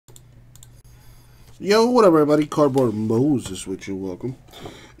Yo, what up, everybody? Cardboard Moses with you. Welcome.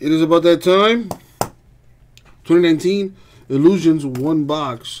 It is about that time. 2019 Illusions 1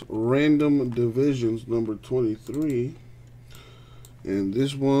 box random divisions number 23. And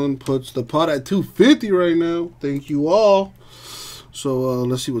this one puts the pot at 250 right now. Thank you all. So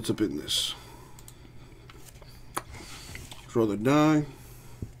let's see what's up in this. Throw the die.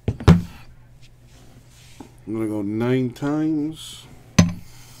 I'm gonna go 9 times.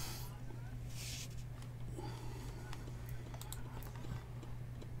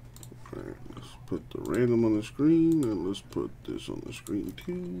 Alright, let's put the random on the screen, and let's put this on the screen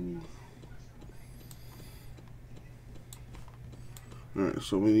too. Alright,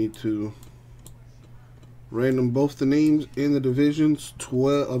 so we need to random both the names in the divisions.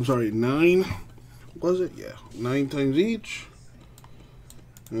 9 was it? Yeah, 9 times each.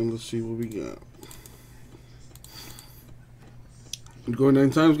 And let's see what we got. Going 9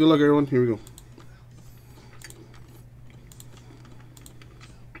 times. Good luck, everyone. Here we go.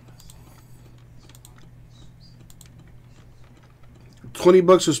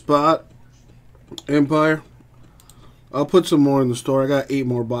 $20 a spot. Empire. I'll put some more in the store. I got 8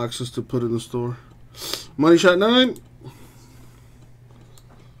 more boxes to put in the store. Money shot 9.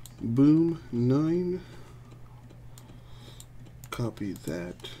 Boom, 9. Copy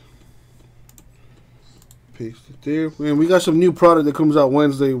that. Paste it there. And we got some new product that comes out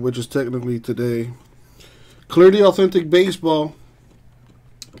Wednesday, which is technically today. Clearly Authentic Baseball.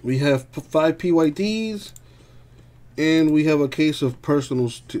 We have 5 PYTs. And we have a case of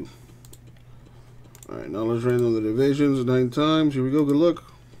personals too. Alright, now let's random the divisions 9 times. Here we go. Good luck.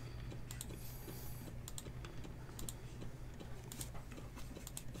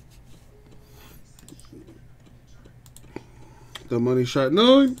 The money shot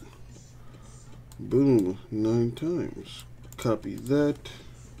 9. Boom. 9 times. Copy that.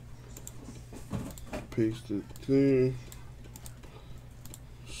 Paste it there.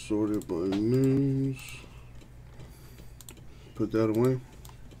 Sort it by names. Put that away.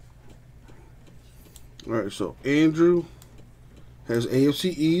 Alright, so Andrew has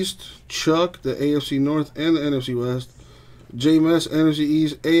AFC East, Chuck, the AFC North and the NFC West, J-Mess, NFC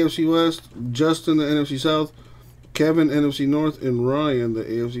East, AFC West, Justin, the NFC South, Kevin, NFC North, and Ryan, the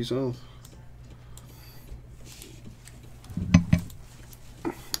AFC South.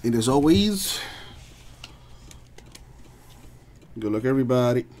 And as always, good luck,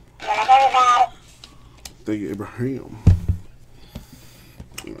 everybody. Thank you, Abraham.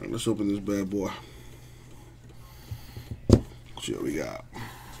 All right, let's open this bad boy. See what we got.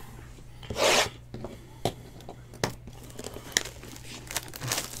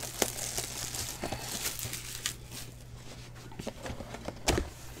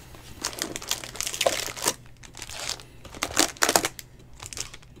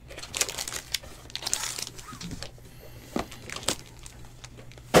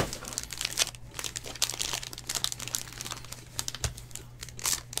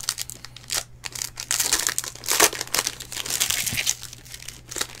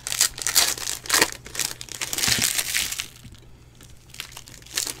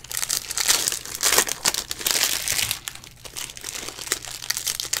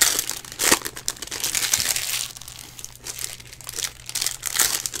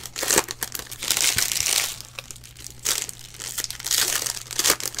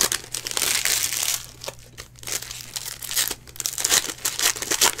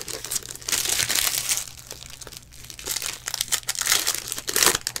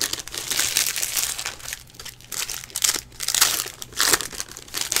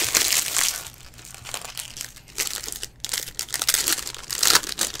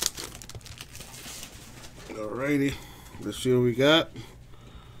 Alrighty, let's see what we got.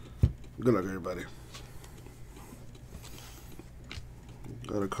 Good luck, everybody.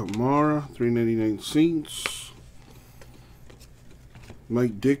 Got a Kamara, 399 Saints.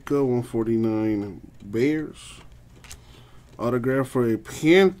 Mike Ditka, 149 Bears. Autograph for a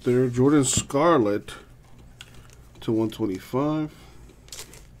Panther, Jordan Scarlett to 125.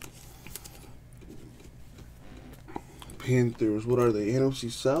 Panthers, what are they?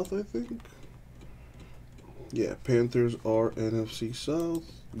 NFC South, I think. Yeah, Panthers are NFC South.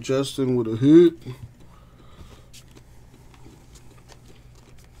 Justin with a hit.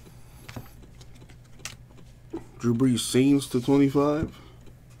 Drew Brees Saints to 25.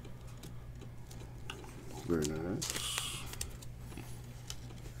 Very nice.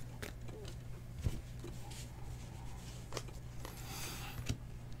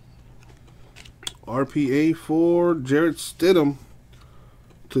 RPA for Jarrett Stidham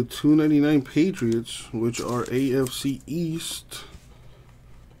to 299 Patriots, which are AFC East.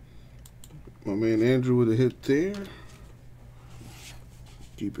 My man Andrew with a hit there.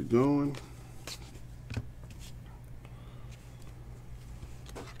 Keep it going.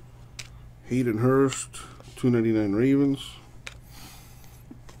 Hayden Hurst, 299 Ravens.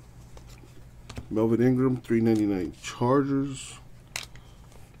 Melvin Ingram, 399 Chargers.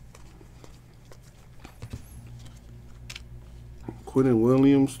 Quinnen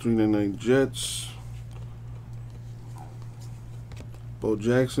Williams, 399 Jets. Bo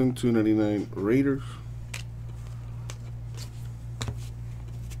Jackson, 299 Raiders.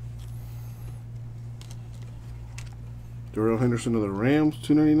 Darrell Henderson of the Rams,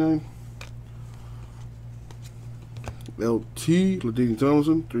 299. LT, LaDainian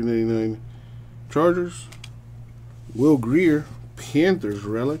Tomlinson, 399 Chargers. Will Greer, Panthers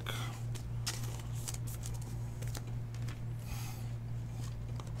relic.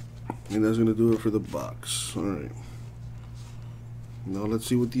 And that's going to do it for the box. All right. Now let's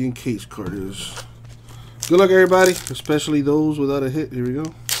see what the encased card is. Good luck, everybody, especially those without a hit. Here we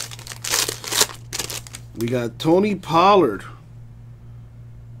go. We got Tony Pollard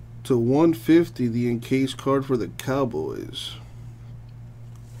to 150, the encased card for the Cowboys.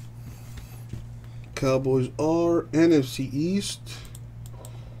 Cowboys are NFC East.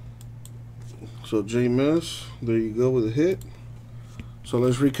 So JMS, there you go with a hit. So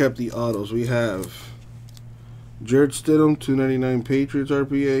let's recap the autos. We have Jared Stidham, 299 Patriots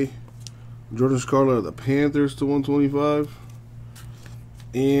RPA. Jordan Scarlett of the Panthers to 125.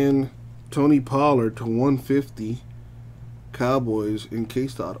 And Tony Pollard to 150 Cowboys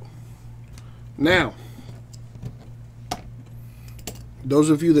encased auto. Now, those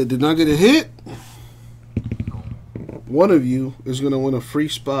of you that did not get a hit, one of you is going to win a free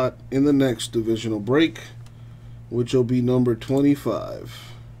spot in the next divisional break, which will be number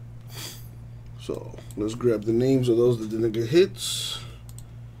 25. So let's grab the names of those that didn't get hits.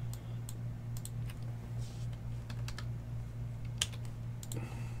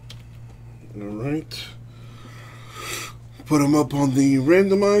 All right. Put them up on the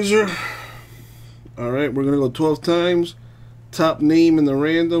randomizer. All right, we're going to go 12 times. Top name in the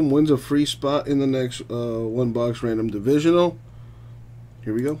random wins a free spot in the next one box random divisional.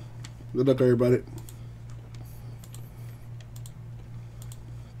 Here we go. Good luck, everybody.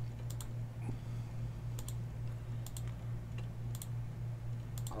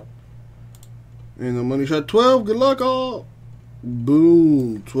 And the money shot 12. Good luck, all.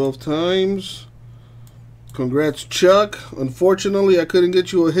 Boom. 12 times. Congrats, Chuck. Unfortunately, I couldn't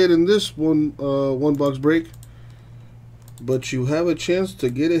get you a hit in this one box break. But you have a chance to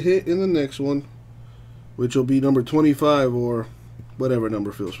get a hit in the next one, which will be number 25 or whatever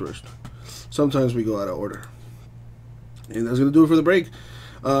number feels first. Sometimes we go out of order. And that's going to do it for the break.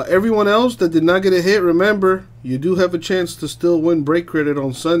 Everyone else that did not get a hit, remember, you do have a chance to still win break credit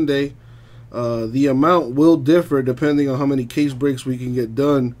on Sunday. The amount will differ depending on how many case breaks we can get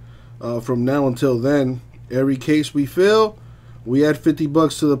done from now until then. Every case we fill, we add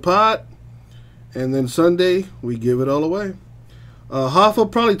 $50 to the pot. And then Sunday, we give it all away. Hoffa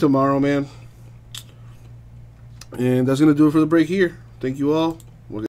probably tomorrow, man. And that's going to do it for the break here. Thank you all.